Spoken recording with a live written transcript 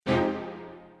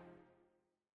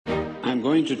I'm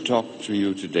going to talk to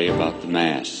you today about the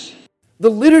Mass. The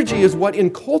liturgy is what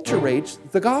enculturates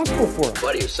the gospel for us.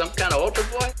 What are you, some kind of altar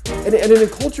boy? And it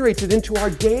enculturates it into our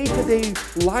day-to-day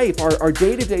life, our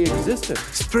day-to-day existence.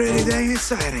 It's pretty dang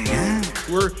exciting, huh?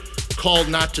 We're called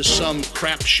not to some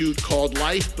crapshoot called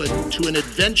life, but to an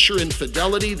adventure in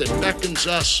fidelity that beckons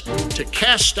us to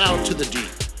cast out to the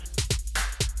deep.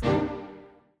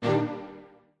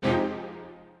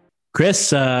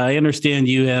 Chris, I understand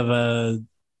you have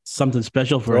something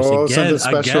special for us again. Something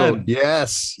special. Again.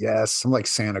 Yes. I'm like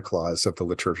Santa Claus of the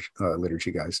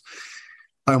liturgy guys.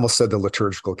 I almost said the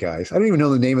liturgical guys. I don't even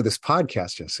know the name of this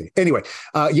podcast, Jesse. Anyway,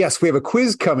 yes, we have a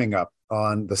quiz coming up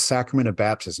on the sacrament of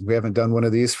baptism. We haven't done one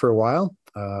of these for a while,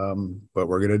 but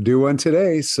we're going to do one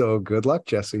today. So good luck,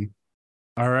 Jesse.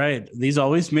 All right. These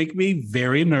always make me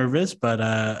very nervous, but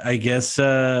I guess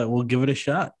we'll give it a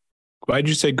shot. Why'd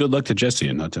you say good luck to Jesse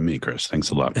and not to me, Chris?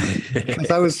 Thanks a lot. Because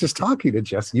I was just talking to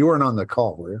Jesse. You weren't on the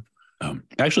call, were you?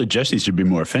 Actually, Jesse should be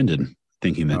more offended,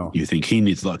 thinking that you think he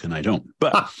needs luck and I don't.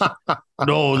 But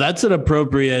no, that's an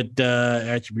appropriate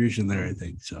attribution there, I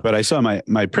think. So. But I saw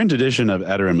my print edition of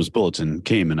Adoramos Bulletin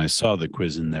came, and I saw the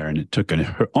quiz in there, and it took an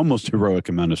almost heroic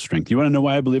amount of strength. You want to know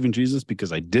why I believe in Jesus?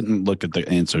 Because I didn't look at the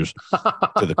answers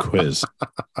to the quiz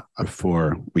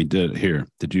before we did it here.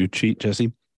 Did you cheat,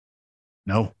 Jesse?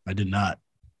 No, I did not.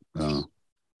 Oh,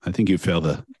 I think you failed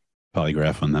the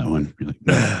polygraph on that one. You're like,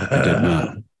 no, I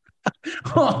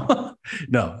did not.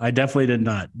 No, I definitely did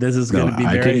not. This is going to be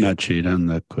I very... did not cheat on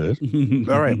the quiz.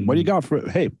 All right. What do you got for...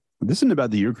 Hey, this isn't about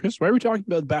the Eucharist. Why are we talking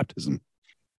about baptism?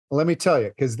 Well, let me tell you,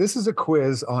 because this is a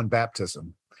quiz on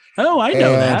baptism. Oh, I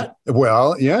know that.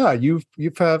 Well, yeah, you've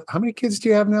had... How many kids do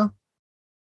you have now?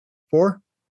 4?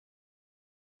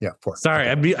 Yeah, 4. Sorry,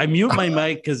 I mute my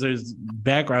mic because there's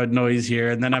background noise here,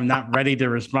 and then I'm not ready to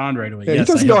respond right away. Yeah, he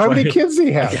doesn't know how many kids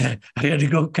he has. I got to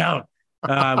go count.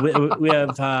 We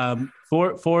have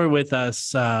four with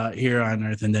us here on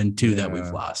Earth, and then 2 that we've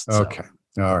lost. So. Okay,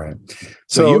 all right.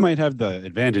 So you might have the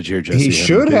advantage here, Jesse. He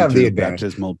should have the advantage.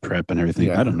 Baptismal prep and everything.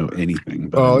 Yeah. I don't know anything.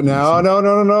 But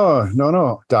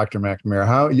No, Dr.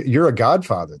 McNamara. You're a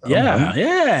godfather, though. Yeah, right?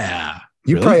 yeah.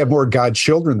 You probably have more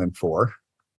godchildren than 4.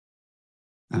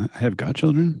 I have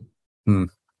godchildren.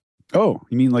 Oh,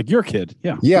 you mean like your kid?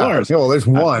 Yeah. Yeah. Well, there's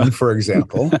one, for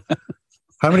example.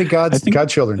 How many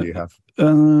godchildren do you have?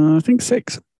 I think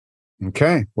 6.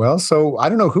 Okay. Well, so I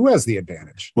don't know who has the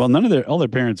advantage. Well, all their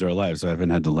parents are alive, so I haven't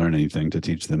had to learn anything to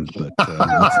teach them. But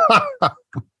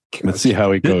let's see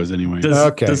how it goes anyway.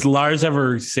 Does Lars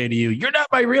ever say to you, "You're not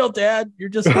my real dad. You're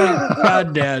just my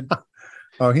god dad"?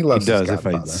 Oh, he loves. He does. If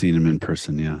I'd seen him in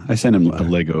person, yeah. I sent him a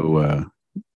Lego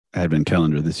Advent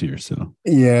calendar this year, so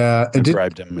yeah, I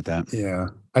bribed him with that. Yeah,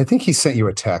 I think he sent you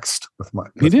a text with my.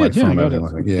 He did. Yeah,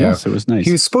 Yes, it was nice.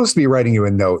 He was supposed to be writing you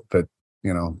a note, but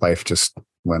life just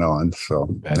went on. So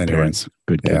bad parents,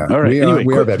 good kid. Yeah. All right,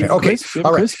 we are bad parents. Okay,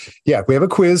 all right. Yeah, we have a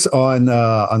quiz on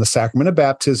the sacrament of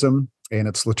baptism and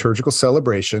its liturgical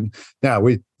celebration. Now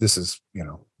we're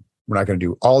not going to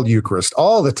do all Eucharist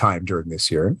all the time during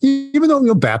this year, even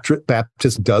though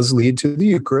baptism does lead to the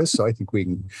Eucharist. So I think we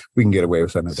can get away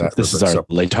with that. This is our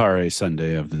Laetare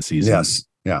Sunday of the season. Yes.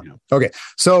 Yeah. Okay.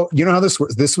 So you know how this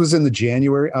works. This was in the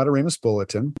January Adoramus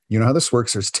Bulletin. You know how this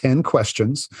works. There's 10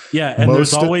 questions. Yeah. And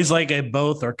there's always like a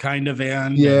both or kind of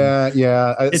and. Yeah.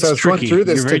 Yeah. It's so I was tricky. going through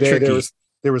this today. Tricky.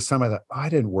 There was some of that. I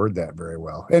didn't word that very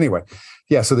well. Anyway.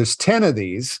 Yeah. So there's 10 of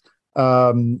these.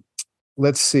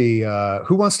 Let's see.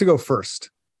 Who wants to go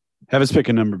first? Have us pick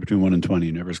a number between 1 and 20.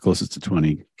 Whoever's closest to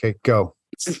 20. Okay, go.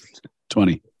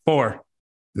 20. 4.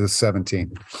 This is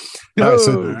 17. All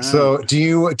right, so do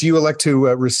you elect to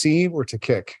receive or to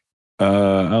kick?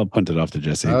 I'll punt it off to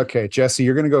Jesse. Okay, Jesse,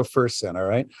 you're going to go first then. All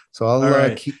right. So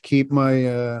I'll keep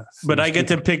my. But I get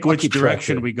to pick which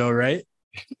direction we go, right?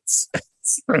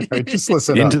 Right, just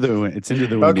listen. It's into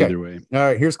the wind either way. All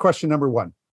right. Here's question number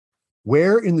 1.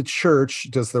 Where in the church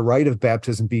does the rite of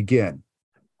baptism begin?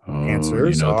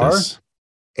 Answers are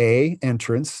A,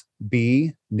 entrance,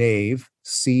 B, nave,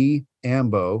 C,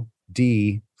 ambo,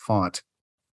 D, font.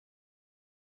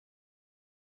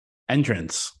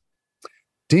 Entrance.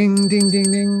 Ding, ding,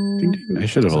 ding, ding. Ding, ding. I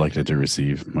should have elected to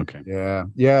receive. Okay. Yeah.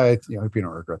 I hope you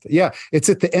don't regret that. Yeah. It's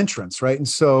at the entrance, right? And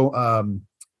so,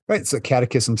 so the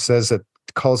catechism says that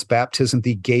calls baptism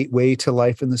the gateway to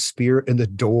life in the spirit and the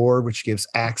door which gives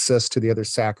access to the other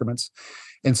sacraments.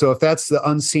 And so if that's the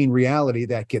unseen reality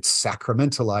that gets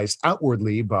sacramentalized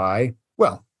outwardly by,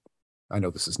 well, I know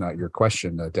this is not your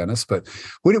question, Dennis, but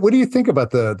what do you think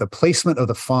about the placement of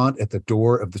the font at the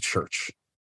door of the church?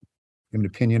 You have an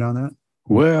opinion on that?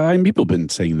 Well, people have been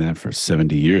saying that for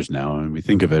 70 years now, and we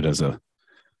think of it as a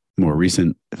more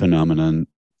recent phenomenon.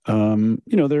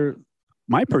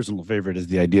 my personal favorite is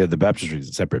the idea of the baptistry is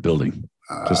a separate building,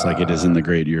 just like it is in the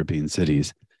great European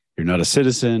cities. You're not a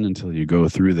citizen until you go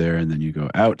through there, and then you go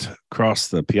out, cross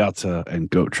the piazza, and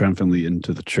go triumphantly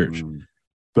into the church.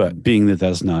 But being that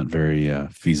that's not very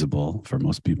feasible for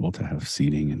most people to have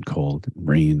seating and cold and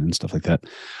rain and stuff like that,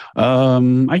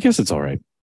 I guess it's all right.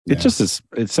 Yeah. It just is.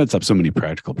 It sets up so many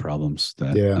practical problems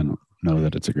that I don't know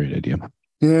that it's a great idea.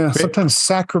 Yeah, sometimes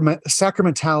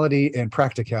sacramentality and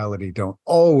practicality don't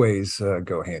always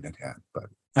go hand in hand. But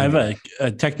I have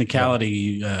a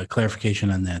technicality clarification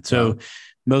on that. So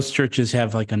most churches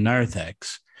have like a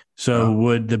narthex. So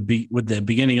would the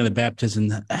beginning of the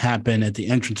baptism happen at the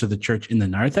entrance of the church in the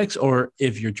narthex, or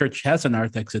if your church has a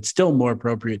narthex, it's still more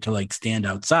appropriate to like stand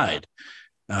outside?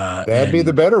 That'd be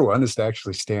the better one, is to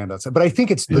actually stand outside. But I think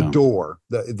it's the door.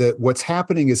 What's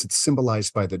happening is it's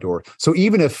symbolized by the door. So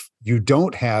even if you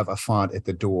don't have a font at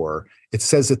the door, it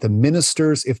says that the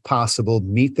ministers, if possible,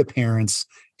 meet the parents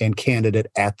and candidate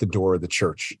at the door of the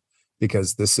church,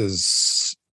 because this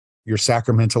is you're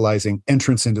sacramentalizing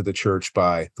entrance into the church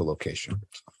by the location.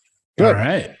 Good. All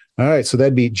right. So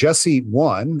that'd be Jesse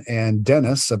 1 and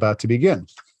Dennis about to begin.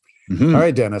 All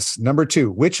right, Dennis. Number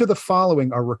 2, which of the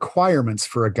following are requirements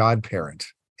for a godparent?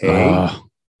 A,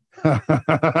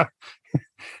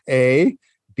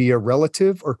 be a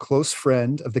relative or close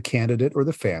friend of the candidate or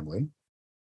the family.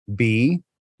 B,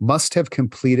 must have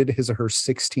completed his or her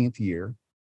 16th year.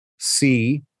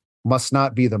 C, must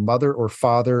not be the mother or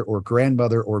father or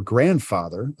grandmother or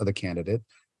grandfather of the candidate.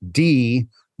 D,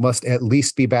 must at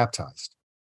least be baptized.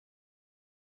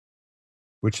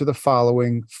 Which of the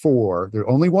following 4,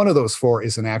 only one of those 4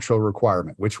 is an actual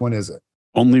requirement. Which one is it?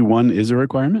 Only one is a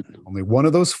requirement? Only one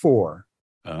of those 4.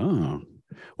 Oh.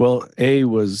 Well, A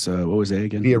was, what was A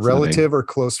again? Be a relative or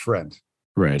close friend.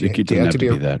 Right. It doesn't have to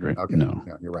be that, right? Okay. No,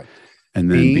 you're right.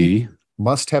 And then B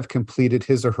must have completed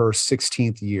his or her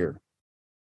 16th year.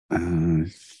 I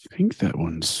think that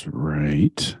one's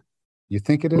right. You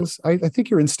think it is? I think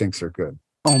your instincts are good.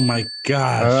 Oh my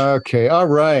gosh. Okay. All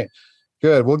right.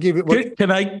 Good. We'll give it.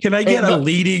 Can I get a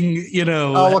leading,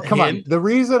 Oh, well, come on. The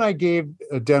reason I gave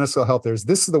Dennis will help there is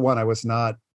this is the one I was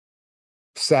not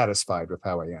satisfied with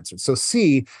how I answered. So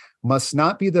C, must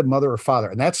not be the mother or father.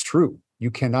 And that's true.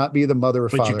 You cannot be the mother or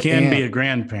father. But you can be a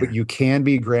grandparent. But you can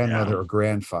be grandmother or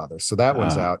grandfather. So that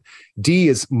one's out. D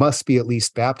is must be at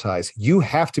least baptized. You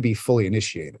have to be fully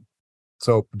initiated.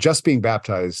 So just being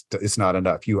baptized is not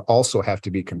enough. You also have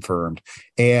to be confirmed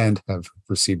and have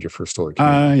received your first Holy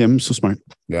Communion. I am so smart.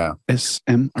 Yeah.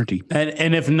 SMRT.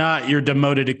 And if not, you're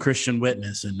demoted to Christian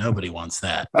witness, and nobody wants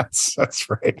that. That's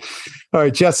right. All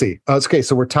right, Jesse. Okay,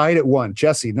 so we're tied at 1.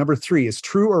 Jesse, number 3, is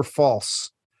true or false?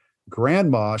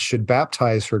 Grandma should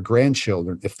baptize her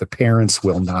grandchildren if the parents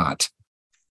will not.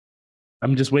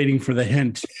 I'm just waiting for the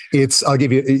hint. I'll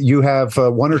give you have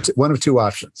one of 2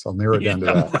 options. I'll narrow it down to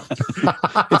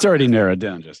that. It's already narrowed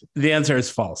down, Jesse. The answer is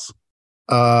false.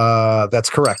 That's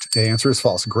correct. The answer is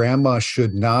false. Grandma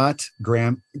should not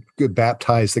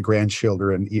baptize the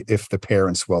grandchildren if the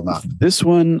parents will not. This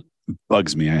one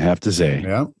bugs me, I have to say.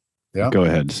 Yeah. Go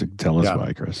ahead. Tell us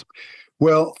why, Chris.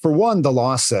 Well, for one, the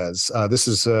law says, this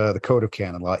is the Code of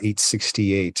Canon Law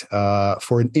 868,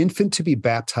 for an infant to be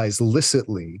baptized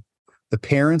licitly, the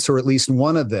parents, or at least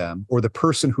one of them, or the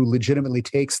person who legitimately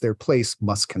takes their place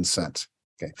must consent.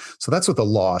 Okay, so that's what the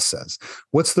law says.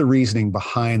 What's the reasoning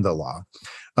behind the law?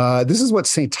 This is what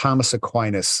St. Thomas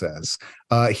Aquinas says.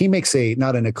 He makes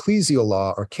not an ecclesial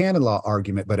law or canon law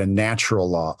argument, but a natural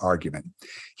law argument.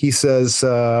 He says,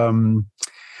 the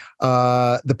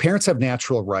parents have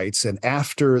natural rights, and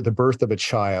after the birth of a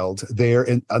child, they're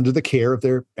under the care of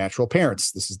their natural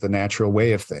parents. This is the natural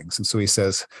way of things. And so he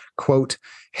says, quote,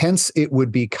 hence it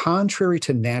would be contrary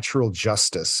to natural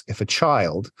justice if a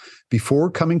child,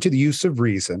 before coming to the use of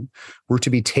reason, were to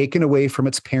be taken away from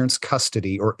its parents'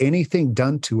 custody or anything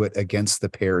done to it against the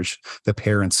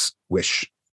parents'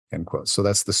 wish, end quote. So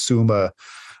that's the Summa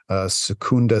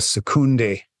Secunda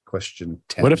Secundae. Question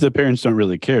 10. What if the parents don't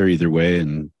really care either way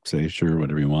and say, sure,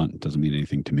 whatever you want? It doesn't mean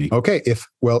anything to me. Okay.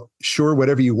 Sure,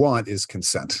 whatever you want is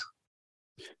consent.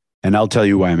 And I'll tell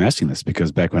you why I'm asking this,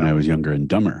 because back when I was younger and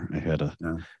dumber, I had a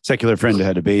secular friend who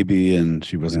had a baby and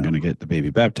she wasn't going to get the baby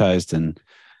baptized. And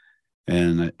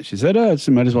she said,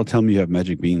 so might as well tell me you have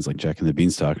magic beans like Jack and the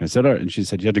Beanstalk. And I said, all right. And she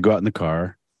said, you have to go out in the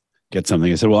car, get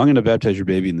something. I said, well, I'm going to baptize your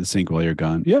baby in the sink while you're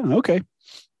gone. Yeah. Okay.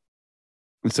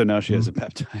 And so now she has a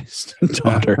baptized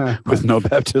daughter with no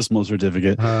baptismal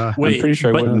certificate. I'm pretty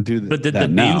sure I wouldn't do that. But did the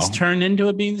beans turn into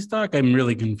a beanstalk? I'm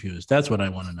really confused. That's what I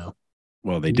want to know.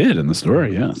 Well, they did in the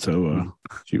story, yeah. So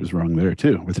she was wrong there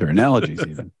too with her analogies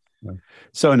even.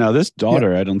 So now this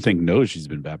daughter, I don't think knows she's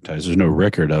been baptized. There's no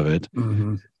record of it.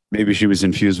 Mm-hmm. Maybe she was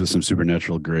infused with some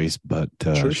supernatural grace, but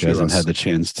Sure she hasn't was. had the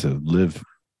chance to live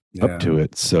up to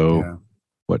it. So Yeah.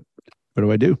 what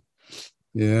do I do?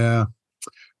 Yeah.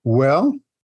 Well,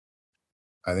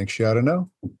 I think she ought to know.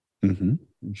 Mm-hmm.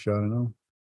 She ought to know.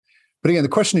 But again, the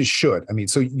question is should. I mean,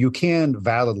 so you can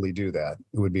validly do that.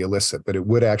 It would be illicit, but it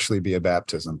would actually be a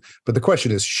baptism. But the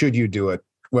question is, should you do it?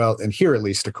 Well, and here, at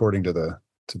least according to the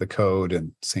code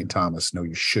and St. Thomas, no,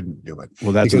 you shouldn't do it.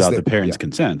 Well, that's without the parents'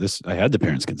 consent. I had the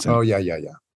parents' consent. Oh, yeah.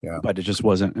 But it just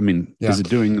wasn't. I mean, is it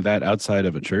doing that outside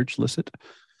of a church licit?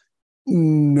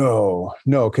 No,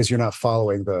 because you're not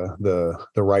following the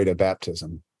rite of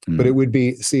baptism. But it would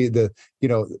be,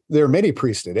 there are many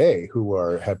priests today who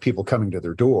have people coming to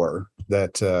their door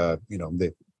that,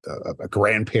 a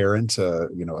grandparent, a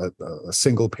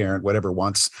single parent, whatever,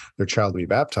 wants their child to be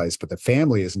baptized, but the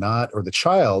family is not, or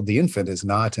the infant is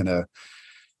not in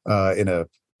a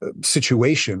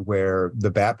situation where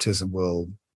the baptism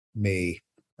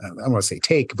I don't want to say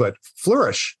take, but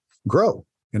flourish, grow,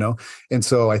 And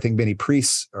so I think many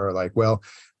priests are like, well,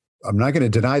 I'm not going to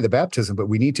deny the baptism, but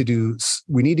we need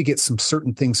to get some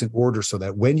certain things in order so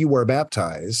that when you are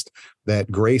baptized,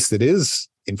 that grace that is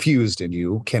infused in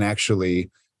you can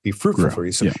actually be fruitful for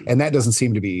you. So, and that doesn't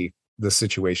seem to be the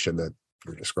situation that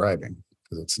you're describing,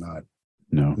 because it's not.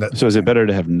 No. So is it better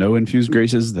to have no infused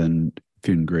graces than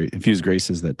infused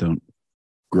graces that don't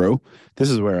grow?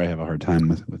 This is where I have a hard time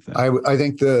with that. I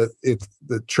think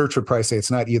the church would probably say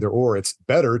it's not either or. It's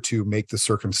better to make the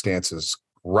circumstances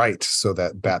right so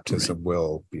that baptism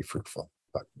will be fruitful.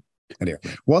 But anyway,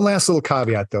 one last little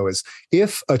caveat though is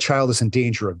if a child is in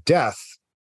danger of death,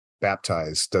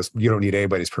 baptized, you don't need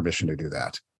anybody's permission to do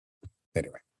that.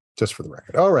 Anyway, just for the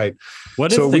record. All right.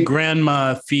 What if the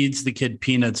grandma feeds the kid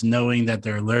peanuts knowing that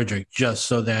they're allergic just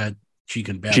so that she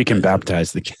can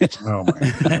baptize the kid? Oh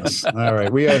my goodness. All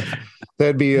right.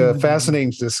 That'd be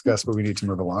fascinating to discuss, but we need to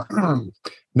move along.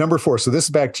 Number 4. So this is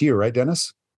back to you, right,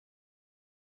 Dennis?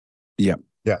 Yeah.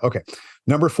 Yeah. Okay.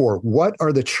 Number 4. What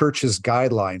are the church's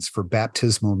guidelines for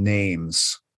baptismal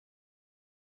names?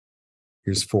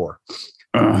 Here's 4.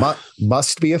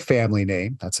 Must be a family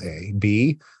name. That's A.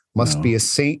 B. Must be a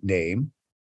saint name.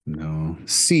 No.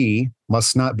 C.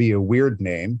 Must not be a weird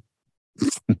name.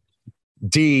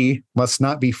 D. Must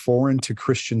not be foreign to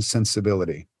Christian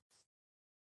sensibility.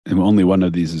 And only one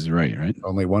of these is right?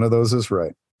 Only one of those is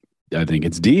right. I think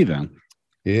it's D then.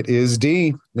 It is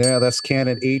D. Yeah, that's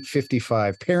Canon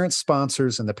 855. Parents,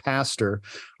 sponsors, and the pastor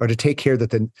are to take care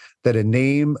that a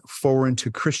name foreign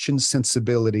to Christian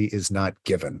sensibility is not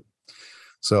given.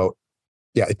 So,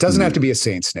 yeah, it doesn't have to be a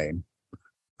saint's name.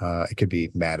 It could be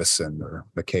Madison or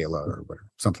Michaela or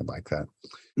something like that.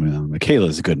 Well, Michaela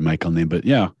is a good Michael name, but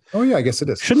yeah. Oh, yeah, I guess it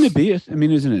is. Shouldn't it be? I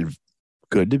mean, isn't it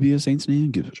good to be a saint's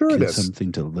name? Give it is.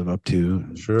 Something to live up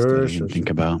to. Sure. Think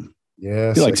about.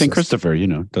 Yes. Like St. Christopher,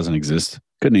 doesn't exist.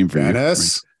 Good name for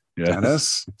Dennis. you. Right? Yeah.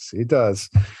 Dennis. He does.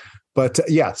 But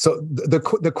so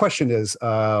the question is,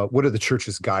 what are the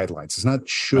church's guidelines? It's not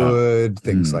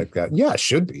things like that. Yeah, it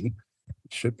should be.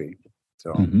 It should be.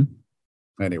 So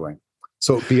anyway,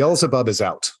 so Beelzebub is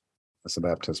out. That's a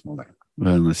baptismal name.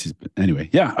 Well, unless anyway.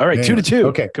 Yeah. All right. 2-2.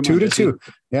 Okay. Come 2-2.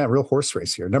 Yeah. Real horse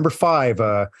race here. Number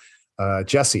 5,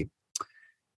 Jesse.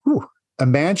 Whew.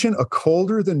 Imagine a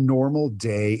colder than normal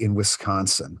day in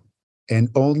Wisconsin and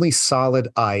only solid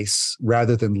ice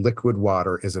rather than liquid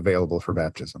water is available for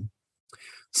baptism.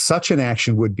 Such an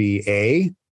action would be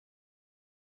A,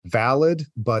 valid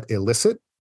but illicit,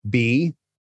 B,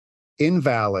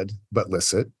 invalid but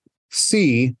licit,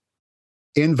 C,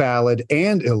 invalid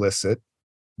and illicit,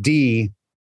 D,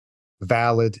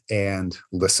 valid and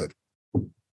licit.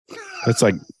 That's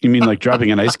you mean like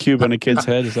dropping an ice cube on a kid's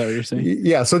head? Is that what you're saying?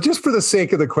 Yeah. So just for the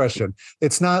sake of the question,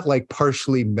 it's not like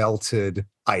partially melted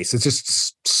ice. It's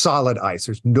just solid ice.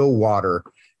 There's no water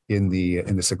in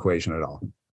this equation at all.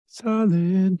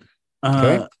 Solid.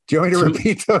 Okay. Do you want me to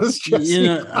repeat those, Jesse?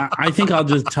 I think I'll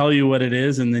just tell you what it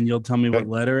is, and then you'll tell me what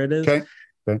letter it is. Okay.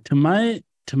 To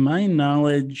my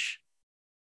knowledge,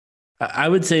 I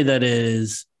would say that it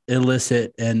is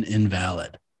illicit and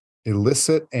invalid.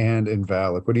 Illicit and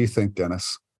invalid. What do you think,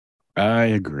 Dennis? I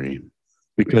agree.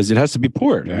 Because it has to be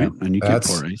poured, right? And you can't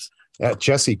pour ice. Yeah,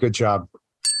 Jesse, good job.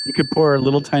 You could pour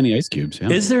little tiny ice cubes. Yeah.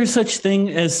 Is there such thing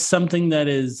as something that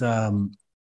is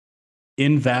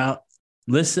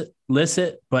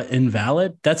licit but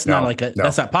invalid? That's not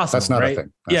that's not possible. That's not a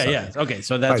thing. Okay,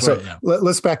 so that's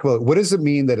let's back up. What does it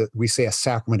mean that we say a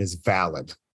sacrament is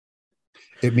valid?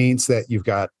 It means that you've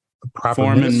got proper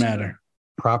form and matter.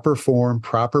 Proper form,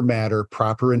 proper matter,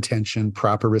 proper intention,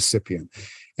 proper recipient.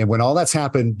 And when all that's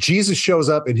happened, Jesus shows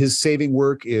up and his saving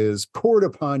work is poured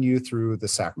upon you through the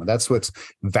sacrament. That's what's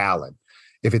valid.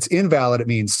 If it's invalid, it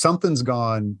means something's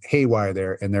gone haywire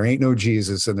there and there ain't no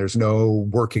Jesus and there's no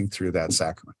working through that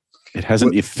sacrament. It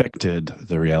hasn't affected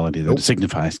the reality that it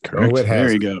signifies, correct? Oh, it has.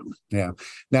 There you go. Yeah.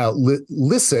 Now,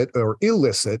 licit or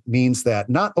illicit means that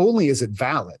not only is it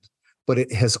valid, but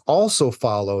it has also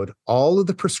followed all of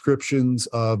the prescriptions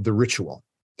of the ritual.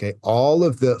 Okay. All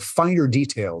of the finer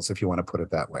details, if you want to put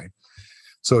it that way.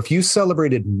 So if you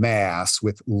celebrated Mass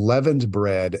with leavened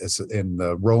bread as in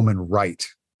the Roman rite,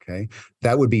 okay,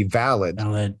 that would be valid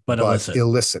but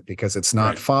illicit because it's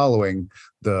not following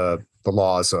the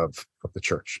laws of the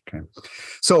church. Okay,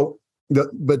 so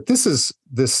but this is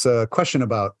this question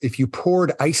about if you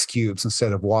poured ice cubes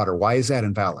instead of water, why is that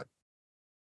invalid?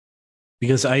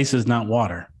 Because ice is not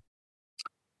water.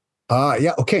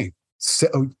 Yeah. Okay.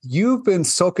 So you've been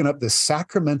soaking up this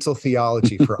sacramental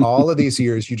theology for all of these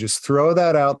years. You just throw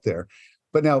that out there,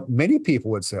 but now many people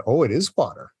would say, "Oh, it is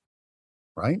water."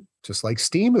 Right? Just like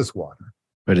steam is water.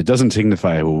 But it doesn't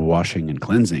signify washing and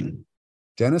cleansing.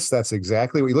 Dennis, that's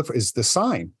exactly what you look for, is the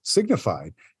sign,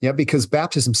 signified. Yeah, because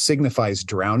baptism signifies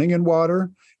drowning in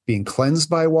water, being cleansed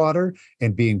by water,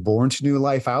 and being born to new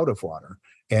life out of water.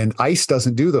 And ice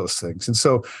doesn't do those things. And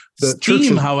so the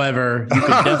steam, however, you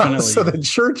could definitely. So the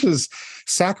church's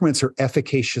sacraments are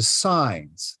efficacious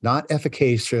signs, not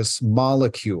efficacious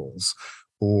molecules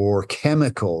or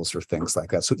chemicals or things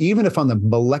like that. So even if on the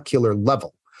molecular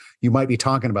level, you might be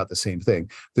talking about the same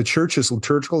thing, the church's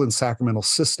liturgical and sacramental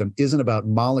system isn't about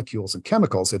molecules and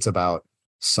chemicals. It's about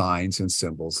signs and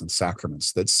symbols and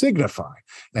sacraments that signify.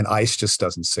 And ice just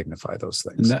doesn't signify those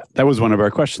things. And that was one of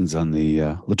our questions on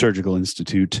the Liturgical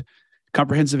Institute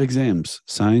comprehensive exams.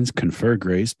 Signs confer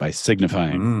grace by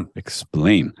signifying.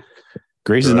 Explain.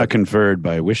 Grace is not conferred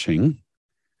by wishing,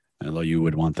 although you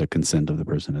would want the consent of the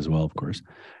person as well, of course.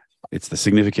 It's the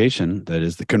signification that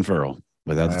is the conferral.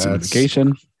 Without the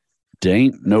signification, there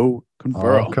ain't no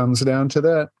conferral. All comes down to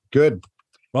that. Good.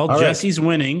 Well, all Jesse's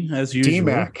winning, as usual.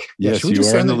 DMAC. Yes, you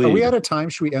are in the lead. Are we out of time?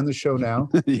 Should we end the show now?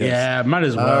 Yes. Yeah, might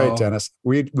as well. All right, Dennis.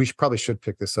 We probably should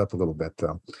pick this up a little bit,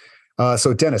 though.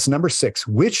 So, Dennis, number 6,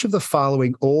 which of the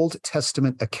following Old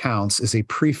Testament accounts is a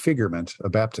prefigurement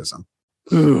of baptism?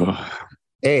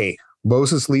 A,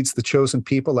 Moses leads the chosen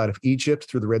people out of Egypt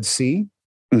through the Red Sea.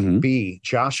 B,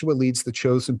 Joshua leads the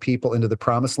chosen people into the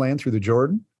promised land through the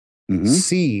Jordan.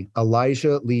 C,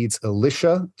 Elijah leads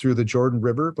Elisha through the Jordan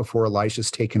River before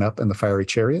Elisha's taken up in the fiery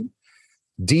chariot.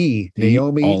 D,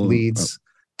 Naomi leads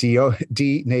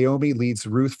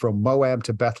Ruth from Moab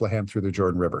to Bethlehem through the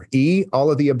Jordan River. E, all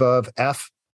of the above.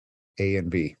 F, A, and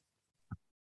B.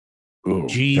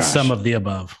 G, some of the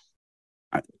above.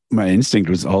 My instinct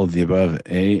was all of the above.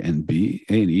 A and B.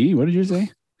 A and E. What did you say?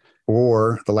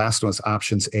 Or the last one was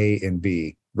options A and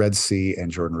B, Red Sea and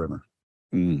Jordan River.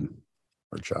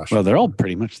 Or Joshua. Well, they're all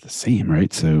pretty much the same,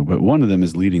 right? So, but one of them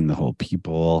is leading the whole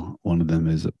people. One of them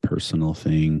is a personal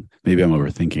thing. Maybe I'm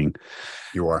overthinking.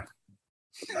 You are.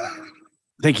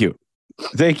 Thank you,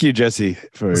 Jesse,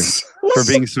 for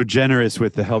being so generous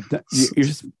with the help. You're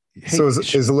just, so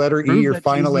is letter E your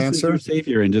final answer? Your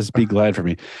savior, and just be glad for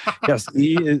me. Yes,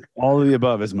 E is all of the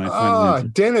above is my final answer.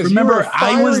 Dennis, remember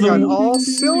I was on all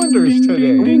cylinders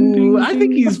today. Ooh, I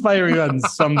think he's firing on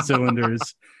some cylinders.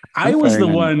 I was the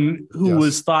one who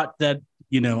was thought that,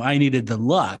 I needed the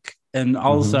luck. And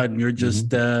all of a sudden you're just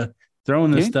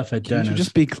throwing this stuff at Dennis.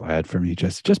 Just be glad for me.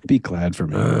 Just be glad for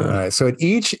me. All right. So at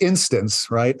each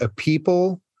instance, right, a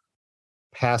people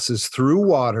passes through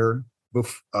water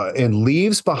and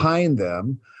leaves behind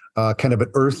them kind of an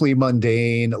earthly,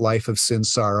 mundane life of sin,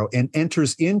 sorrow, and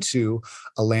enters into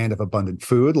a land of abundant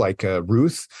food like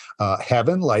Ruth,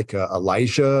 heaven like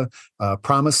Elijah,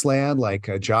 promised land like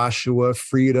Joshua,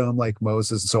 freedom like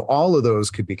Moses. So all of those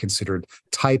could be considered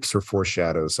types or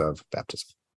foreshadows of baptism.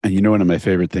 And one of my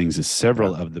favorite things is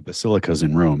several of the basilicas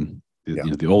in Rome,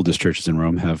 the oldest churches in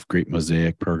Rome, have great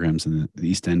mosaic programs in the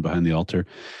east end behind the altar.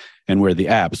 And where the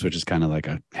apse, which is kind of like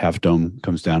a half dome,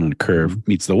 comes down on a curve,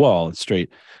 meets the wall, it's straight.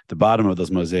 The bottom of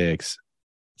those mosaics,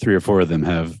 3 or 4 of them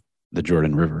have the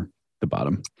Jordan River, the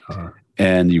bottom.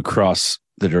 And you cross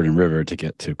the Jordan River to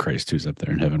get to Christ, who's up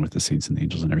there in heaven with the saints and the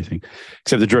angels and everything.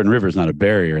 Except the Jordan River is not a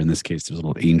barrier. In this case, there's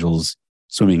little angels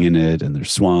swimming in it, and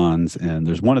there's swans. And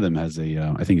there's one of them has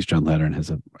I think it's John Lateran, has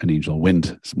an angel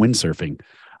windsurfing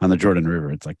on the Jordan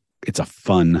River. It's a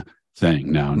fun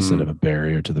thing now instead of a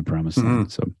barrier to the promised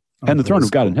land. So. And the throne of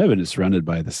God in heaven is surrounded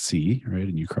by the sea, right?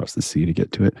 And you cross the sea to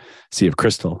get to it. Sea of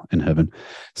crystal in heaven.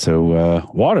 So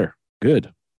water,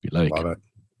 good. We like. Love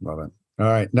it. All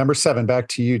right. Number 7, back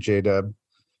to you, J-Dub.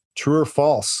 True or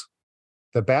false?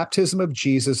 The baptism of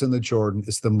Jesus in the Jordan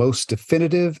is the most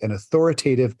definitive and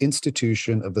authoritative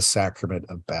institution of the sacrament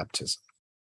of baptism.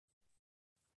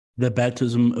 The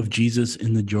baptism of Jesus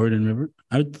in the Jordan River?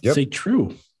 I would say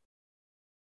true.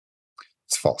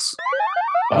 It's false.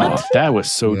 Oh, that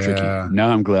was so Yeah. tricky. Now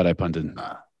I'm glad I punted.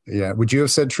 Yeah. Would you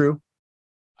have said true?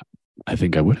 I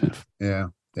think I would have. Yeah.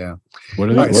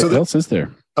 What Right, so else is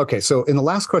there? Okay. So in the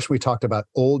last question, we talked about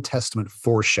Old Testament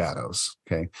foreshadows.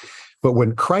 Okay. But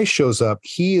when Christ shows up,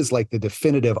 he is like the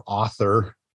definitive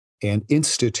author and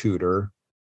institutor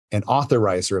and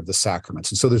authorizer of the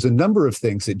sacraments. And so there's a number of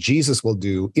things that Jesus will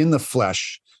do in the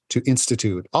flesh to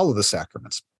institute all of the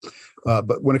sacraments.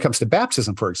 But when it comes to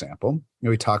baptism, for example,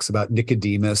 he talks about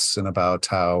Nicodemus and about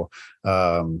how,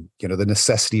 the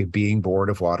necessity of being born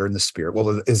of water and the Spirit.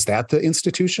 Well, is that the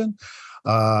institution?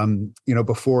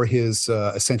 Before his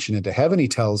ascension into heaven, he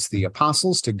tells the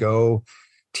apostles to go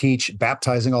teach,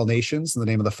 baptizing all nations in the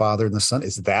name of the Father and the Son.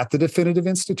 Is that the definitive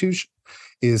institution?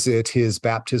 Is it his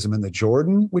baptism in the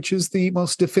Jordan, which is the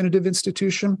most definitive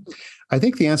institution? I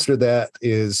think the answer to that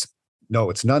is no,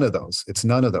 it's none of those. It's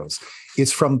none of those.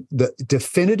 It's from the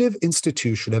definitive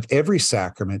institution of every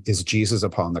sacrament is Jesus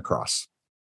upon the cross.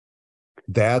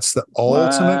 That's the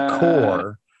ultimate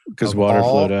core. Because water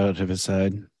flowed out of his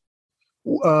side.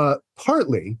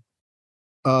 Partly,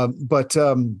 but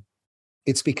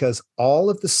it's because all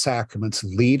of the sacraments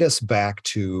lead us back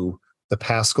to the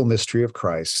Paschal mystery of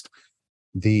Christ,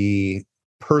 the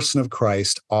person of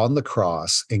Christ on the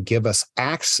cross, and give us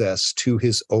access to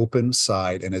his open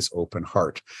side and his open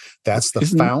heart. That's the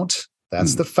fount.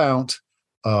 That's the fount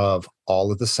of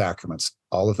all of the sacraments.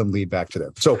 All of them lead back to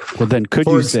them. So, well, then could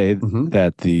you say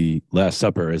that the Last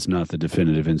Supper is not the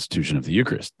definitive institution of the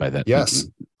Eucharist by that? Yes,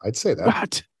 thinking? I'd say that.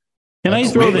 What? Can I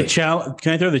throw the challenge?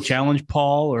 Can I throw the challenge,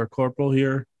 Paul or Corporal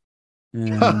here?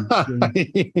 And,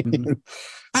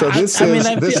 so this is a couple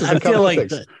of things. I feel like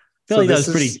that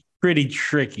was pretty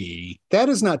tricky. That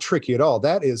is not tricky at all.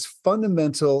 That is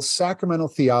fundamental sacramental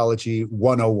theology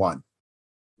 101.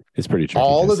 It's pretty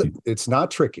tricky. It's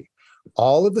not tricky.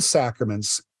 All of the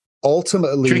sacraments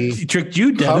ultimately tricked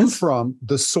you, Dennis. come from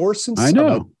the source and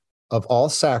summit of all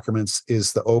sacraments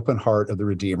is the open heart of the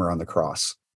Redeemer on the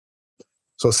cross.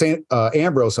 So St.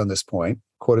 Ambrose on this point,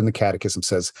 quoting the Catechism,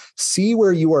 says, "See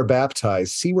where you are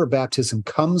baptized, see where baptism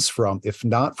comes from, if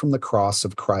not from the cross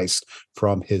of Christ,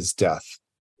 from his death."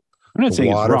 I'm not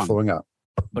saying water it's wrong, flowing up.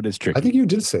 But it's tricky. I think you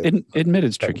did say it. Admit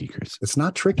it's tricky, Chris. It's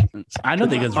not tricky. I don't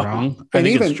think it's wrong. And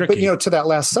even, but to that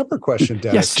Last Supper question,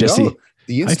 Dennis, yes, Jesse.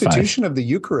 The institution of the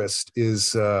Eucharist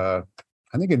is, I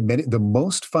think, the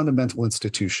most fundamental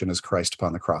institution is Christ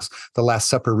upon the cross. The Last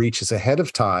Supper reaches ahead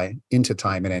of time, into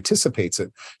time, and anticipates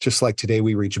it, just like today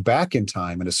we reach back in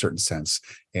time in a certain sense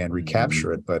and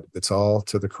recapture it, but it's all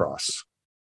to the cross.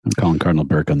 I'm calling Cardinal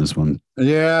Burke on this one.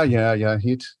 Yeah.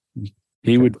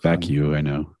 He would back you, I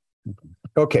know.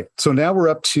 Okay, so now we're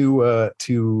up to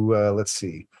let's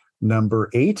see, number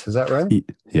 8. Is that right?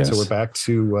 Yes. So we're back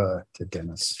to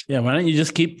Dennis. Yeah. Why don't you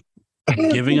just keep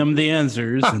giving them the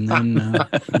answers and then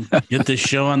get this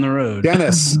show on the road?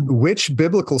 Dennis, which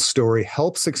biblical story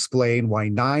helps explain why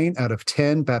 9 out of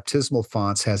 10 baptismal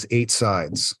fonts has 8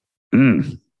 sides?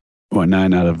 Well,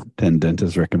 9 out of 10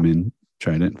 dentists recommend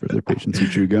trying it for their patients who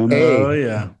chew gum.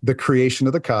 A, the creation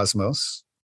of the cosmos.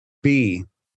 B,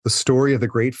 the story of the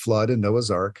great flood in Noah's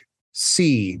Ark.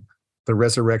 C, the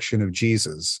resurrection of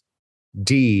Jesus.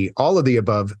 D, all of the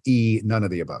above. E, none of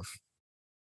the above.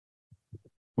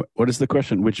 What is the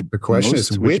question? The question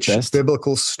is which best?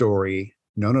 biblical story?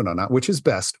 No, not which is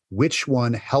best. Which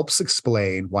one helps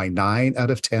explain why 9 out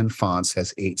of 10 fonts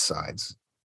has 8 sides?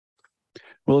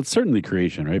 Well, it's certainly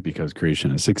creation, right? Because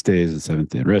creation has 6 days, the 7th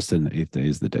day rested, and the 8th day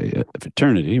is the day of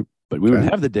eternity. But we wouldn't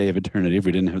have the day of eternity if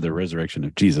we didn't have the resurrection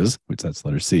of Jesus, which that's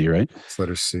letter C, right? It's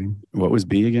letter C. What was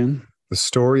B again? The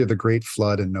story of the great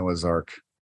flood in Noah's Ark.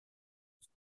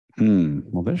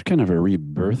 Well, there's kind of a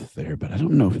rebirth there, but I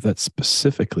don't know if that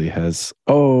specifically has.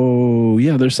 Oh,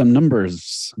 yeah, there's some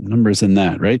numbers in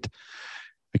that, right?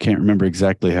 I can't remember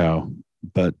exactly how,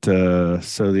 but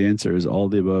so the answer is all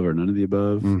the above or none of the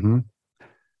above. Mm-hmm.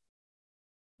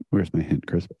 Where's my hint,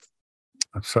 Chris?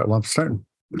 I'm starting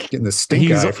getting the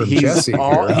stink eye from Jesse.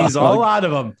 He's all out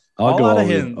of them. I'll go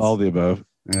all the above.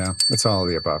 Yeah, it's all of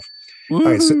the above. Woo-hoo.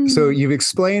 All right, so you've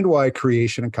explained why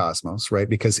creation and cosmos, right?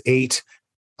 Because 8,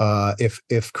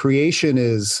 if creation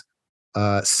is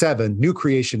 7, new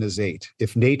creation is 8.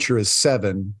 If nature is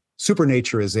 7,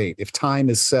 supernature is 8. If time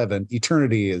is 7,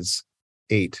 eternity is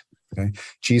 8. Okay,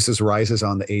 Jesus rises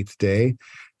on the 8th day.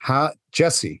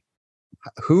 Jesse,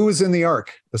 who is in the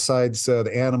ark besides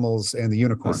the animals and the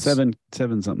unicorns? 7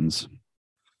 somethings.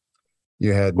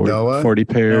 You had Noah, 40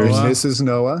 pairs. and Mrs.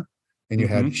 Noah, and you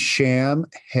had Mhm. Shem,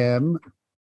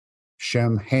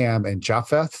 Ham, and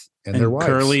Japheth and their wives.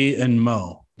 Curly and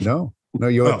Mo. No,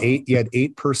 you had Oh. eight. You had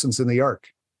 8 persons in the ark.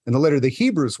 In the letter of the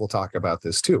Hebrews, we'll talk about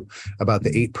this too, about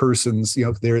the 8 persons.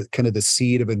 They're kind of the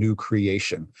seed of a new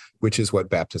creation, which is what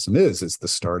baptism is the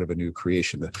start of a new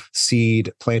creation, the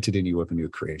seed planted in you of a new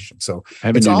creation. So I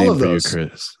have a it's new all name of for those. you,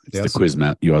 Chris. It's Yes. the quiz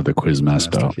You are the quiz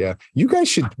master. Yeah, you guys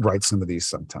should write some of these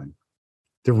sometime.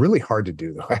 They're really hard to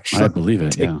do, though. Actually, I believe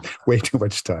it. Take Yeah. way too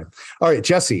much time. All right,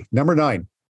 Jesse, number 9.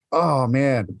 Oh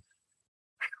man,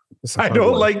 This is a I hard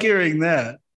don't one. like hearing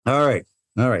that. All right.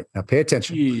 Now pay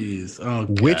attention. Jeez. Oh,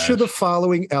 Which of the gosh.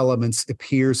 following elements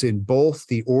appears in both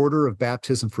the order of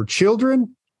baptism for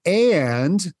children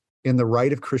and in the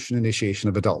rite of Christian initiation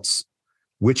of adults?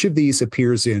 Which of these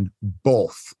appears in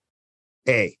both?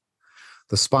 A,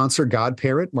 the sponsor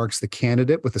godparent marks the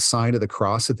candidate with the sign of the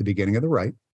cross at the beginning of the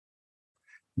rite.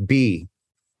 B,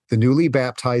 the newly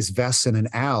baptized vests in an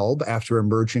alb after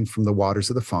emerging from the waters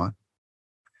of the font.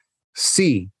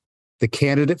 C, the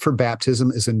candidate for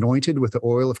baptism is anointed with the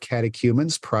oil of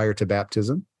catechumens prior to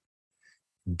baptism.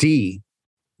 D,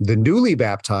 the newly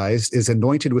baptized is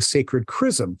anointed with sacred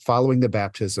chrism following the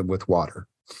baptism with water.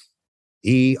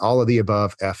 E, all of the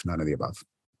above. F, none of the above.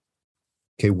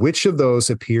 Okay, which of those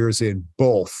appears in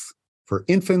both for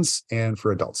infants and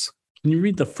for adults? Can you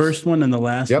read the first one and the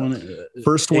last Yep. one?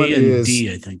 First A one and is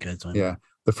D, I think. That's one. Yeah.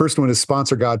 The first one is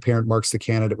sponsor godparent marks the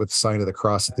candidate with the sign of the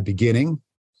cross at the beginning.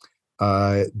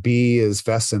 B is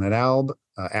vests in an alb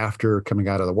after coming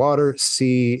out of the water.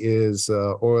 C is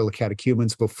oil of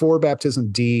catechumens before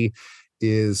baptism. D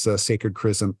is sacred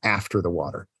chrism after the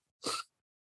water.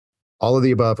 All of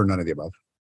the above or none of the above?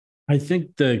 I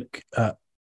think the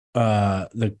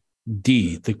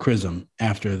D, the chrism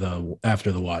after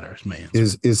the water is my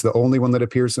answer. Is the only one that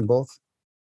appears in both?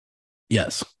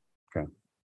 Yes.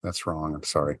 That's wrong. I'm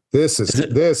sorry. This is Is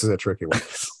it? this is a tricky one.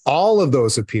 All of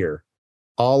those appear.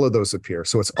 All of those appear.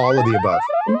 So it's all of the above.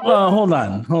 Well, hold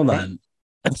on.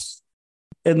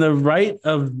 In the rite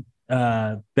of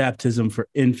baptism for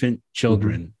infant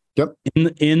children, Yep.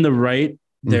 in the rite,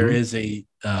 there Mhm. is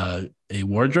a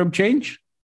wardrobe change.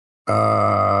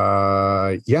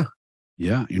 Yeah.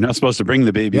 Yeah. You're not supposed to bring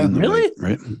the baby Yeah. in the Really? night,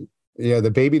 right? Yeah,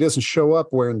 the baby doesn't show up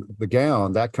wearing the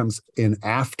gown. That comes in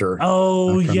after.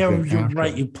 Oh, That comes yeah, in you're after.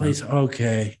 right. You place.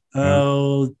 Okay. Yeah.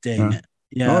 Oh, dang Yeah. it.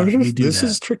 Yeah, Oh, we do this that.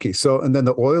 is tricky. So, and then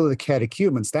the oil of the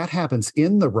catechumens, that happens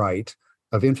in the rite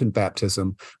of infant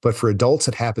baptism, but for adults,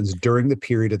 it happens during the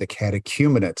period of the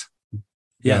catechumenate.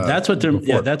 Yeah, that's what threw. before.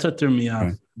 Yeah, that's what threw me off.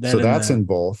 Okay. That So and that's the- in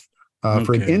both.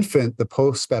 For an Okay. infant, the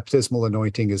post-baptismal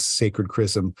anointing is sacred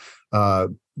chrism,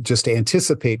 just to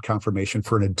anticipate confirmation.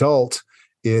 For an adult,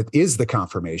 it is the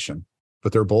confirmation,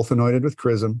 but they're both anointed with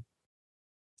chrism,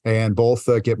 and both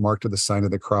get marked with the sign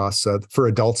of the cross. For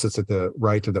adults, it's at the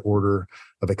rite of the order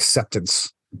of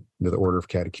acceptance into the order of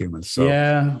catechumens. So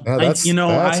yeah, that's I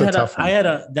a tough one.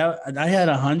 I had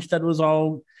a hunch that was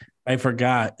all I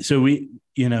forgot. So we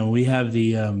have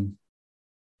the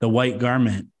white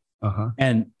garment, Uh-huh.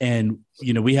 and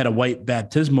we had a white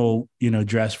baptismal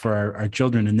dress for our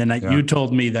children, and then Yeah. you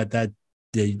told me that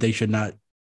they should not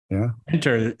Yeah.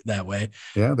 enter that way.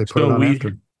 Yeah, they put it on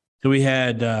after. So we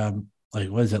had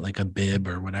what is it, like a bib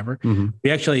or whatever? Mhm.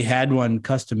 We actually had one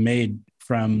custom made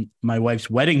from my wife's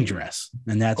wedding dress,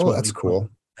 and that's That's cool.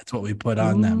 That's what we put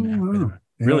on them. Oh, wow.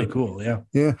 Yeah. Really cool. Yeah.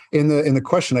 Yeah. In the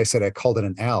question, I said I called it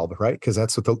an alb, right? Because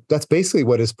that's basically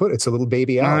what is put. It's a little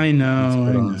baby alb. I It's know.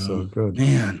 put I on, know. So good.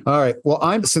 Man. All right. Well,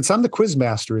 since I'm the quiz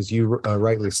master, as you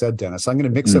rightly said, Dennis, I'm going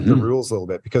to mix up the rules a little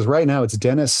bit because right now it's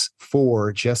Dennis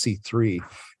 4, Jesse 3.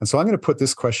 And so I'm going to put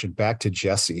this question back to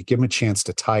Jesse, give him a chance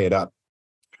to tie it up.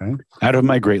 Okay. Out of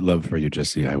my great love for you,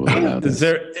 Jesse, I will allow this.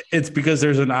 It's because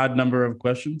there's an odd number of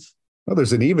questions. Well,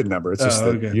 there's an even number. It's just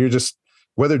that okay. you're just,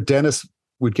 whether Dennis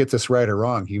would get this right or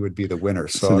wrong, he would be the winner.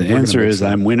 So So the we're gonna answer mix is it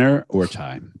up. I'm winner or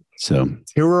tie. So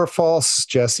True or false,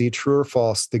 Jesse? True or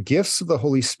false? The gifts of the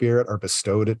Holy Spirit are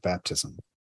bestowed at baptism.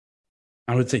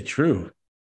 I would say true.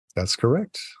 That's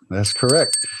correct. That's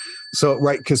correct. So,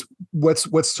 right, because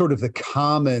what's sort of the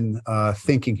common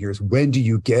thinking here is when do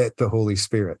you get the Holy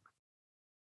Spirit?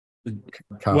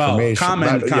 Well, Not-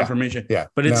 confirmation. Yeah.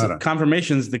 But it's No.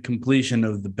 confirmation is the completion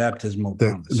of the baptismal The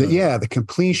promise. So- the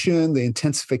completion, the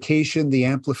intensification, the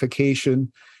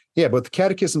amplification. Yeah, but the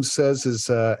Catechism says is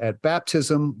at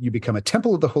baptism, you become a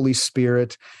temple of the Holy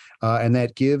Spirit, and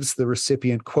that gives the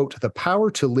recipient, quote, the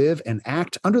power to live and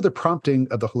act under the prompting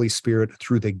of the Holy Spirit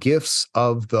through the gifts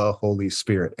of the Holy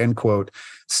Spirit, end quote,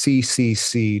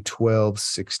 CCC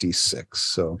 1266.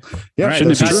 So, yeah, All right,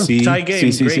 shouldn't it be that's true. C? Tie game,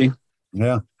 CCC? great.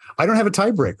 Yeah. I don't have a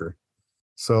tiebreaker.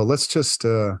 So let's just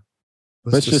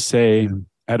say,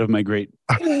 out of my great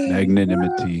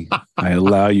magnanimity, I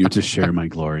allow you to share my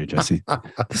glory, Jesse.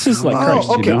 This is like Christ,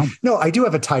 okay. you know? No, I do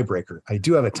have a tiebreaker.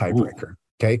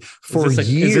 Okay. For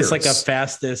years. Is this like a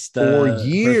fastest? For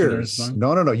years.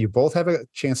 No. You both have a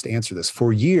chance to answer this.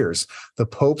 For years, the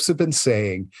popes have been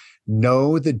saying,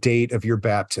 know the date of your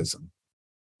baptism.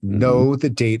 Know the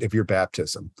date of your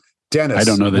baptism. Dennis, I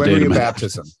don't know the when date were of you my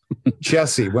baptism?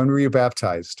 Jesse, when were you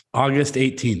baptized? August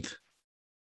 18th.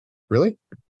 Really?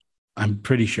 I'm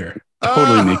pretty sure.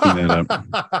 Totally making that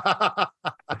up.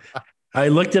 I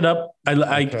looked it up.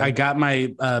 I got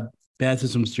my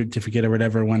baptism certificate or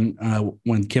whatever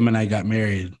when Kim and I got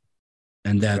married,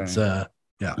 and that's yeah.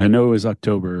 I know it was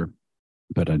October,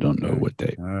 but I don't know what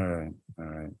date. All right.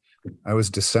 I was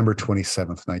December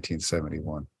 27th,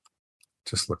 1971.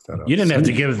 Just look that up. You didn't have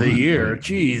to give the year.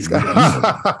 Jeez.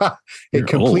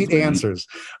 Complete answers.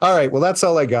 All right. Well, that's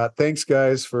all I got. Thanks,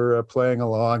 guys, for playing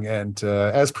along. And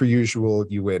as per usual,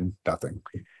 you win nothing.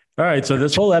 All right. So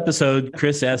this whole episode,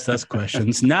 Chris asked us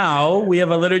questions. Now we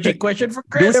have a liturgy question for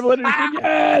Chris.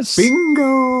 Yes.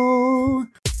 Bingo.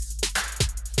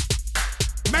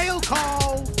 Mail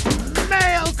call!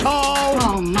 Mail call!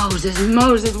 Oh,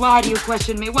 Moses, why do you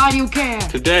question me? Why do you care?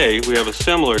 Today, we have a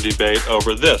similar debate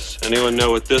over this. Anyone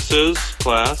know what this is,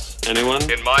 class? Anyone?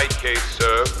 In my case,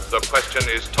 sir, the question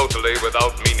is totally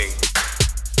without meaning.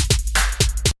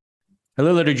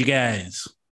 Hello, liturgy guys.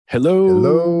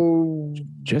 Hello,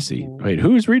 Jesse. Wait,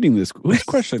 who's reading this? Whose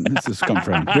question does this come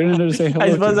from? Didn't know to say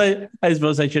hello. I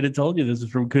suppose I should have told you this is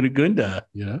from Kunigunda.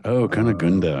 Yeah. Oh,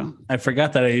 Kunigunda. I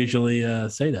forgot that I usually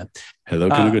say that. Hello,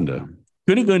 Kunigunda.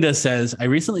 Kunigunda says, I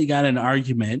recently got in an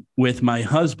argument with my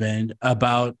husband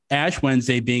about Ash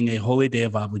Wednesday being a holy day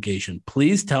of obligation.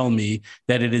 Please tell me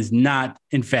that it is not,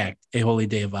 in fact, a holy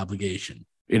day of obligation.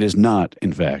 It is not,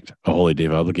 in fact, a holy day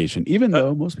of obligation, even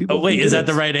though most people. Oh, wait, is that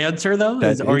the right answer, though?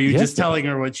 Or are you just telling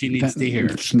her what she needs to hear?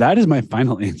 That is my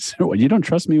final answer. You don't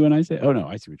trust me when I say, oh, no,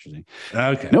 I see what you're saying.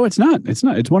 Okay. No, it's not. It's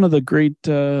not. It's one of the great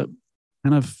kind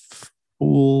of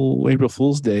April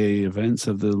Fool's Day events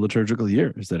of the liturgical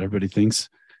year is that everybody thinks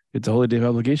it's a holy day of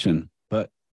obligation, but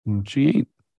she ain't.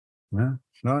 Yeah.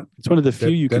 Not. It's one of the few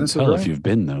you can Dennis tell if you've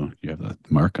been, though. You have the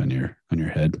mark on your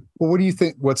head. Well, what do you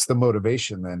think? What's the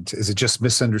motivation then? Is it just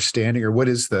misunderstanding, or what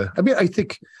is the? I mean, I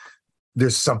think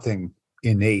there's something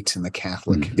innate in the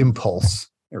Catholic impulse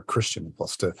or Christian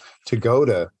impulse to go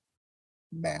to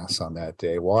Mass on that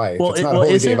day. Why? If it's not a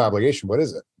holy day of obligation, what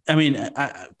is it? I mean,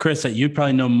 Chris, you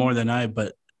probably know more than I,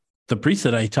 but the priests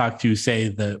that I talked to say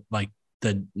that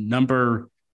the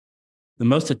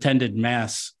most attended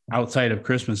Mass outside of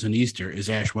Christmas and Easter is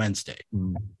Ash Wednesday.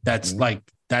 That's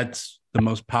the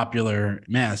most popular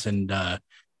Mass. And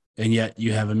yet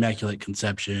you have Immaculate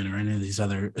Conception or any of these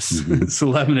other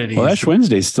solemnities. Well, Ash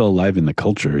Wednesday is still alive in the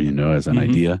culture, as an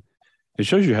idea. It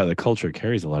shows you how the culture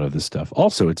carries a lot of this stuff.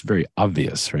 Also, it's very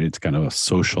obvious, right? It's kind of a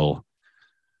social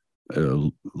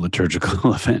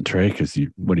liturgical event, right? Because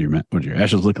what do your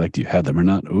ashes look like? Do you have them or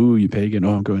not? Oh, you pagan.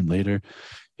 Oh, I'm going later.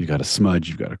 You got a smudge,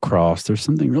 you've got a cross. There's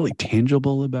something really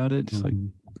tangible about it. It's like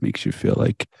makes you feel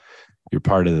like you're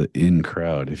part of the in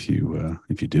crowd if you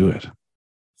do it.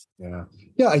 Yeah.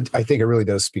 I think it really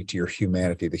does speak to your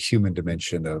humanity, the human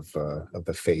dimension of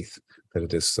the faith, that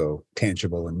it is so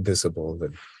tangible and visible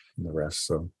than the rest.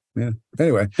 So yeah.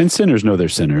 Anyway, and sinners know they're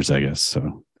sinners, I guess.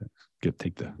 So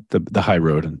take the high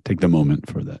road and take the moment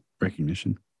for that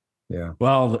recognition. Yeah.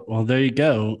 Well, there you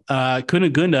go.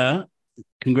 Kunigunda,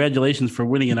 congratulations for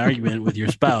winning an argument with your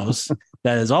spouse.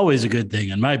 That is always a good thing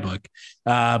in my book.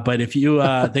 But if you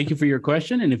thank you for your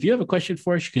question. And if you have a question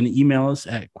for us, you can email us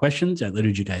at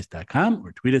questions@liturgyguys.com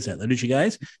or tweet us at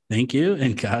liturgyguys. Thank you.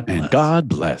 And God bless. And God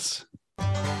bless.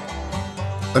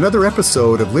 Another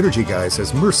episode of Liturgy Guys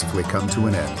has mercifully come to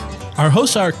an end. Our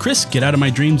hosts are Chris, Get Out of My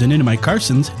Dreams and Into My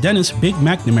Carstens, Dennis, Big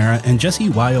McNamara, and Jesse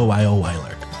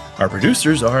Weiler. Our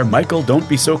producers are Michael Don't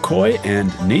Be So Coy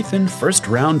and Nathan First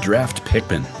Round Draft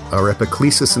Pickman. Our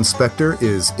epiclesis inspector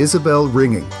is Isabel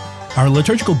Ringing. Our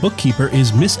liturgical bookkeeper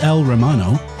is Miss L.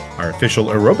 Romano. Our official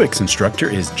aerobics instructor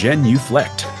is Jen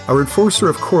Uflecht. Our enforcer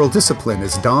of choral discipline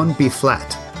is Don B.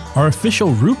 Flat. Our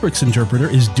official rubrics interpreter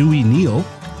is Dewey Neal.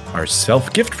 Our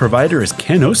self-gift provider is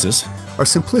Ken Osis. Our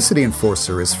simplicity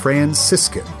enforcer is Fran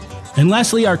Siskin. And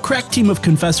lastly, our crack team of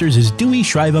confessors is Dewey,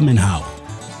 Shrivem, and Howe.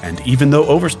 And even though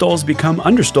overstoles become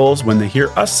understoles when they hear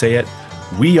us say it,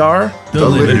 we are the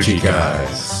Liturgy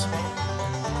Guys.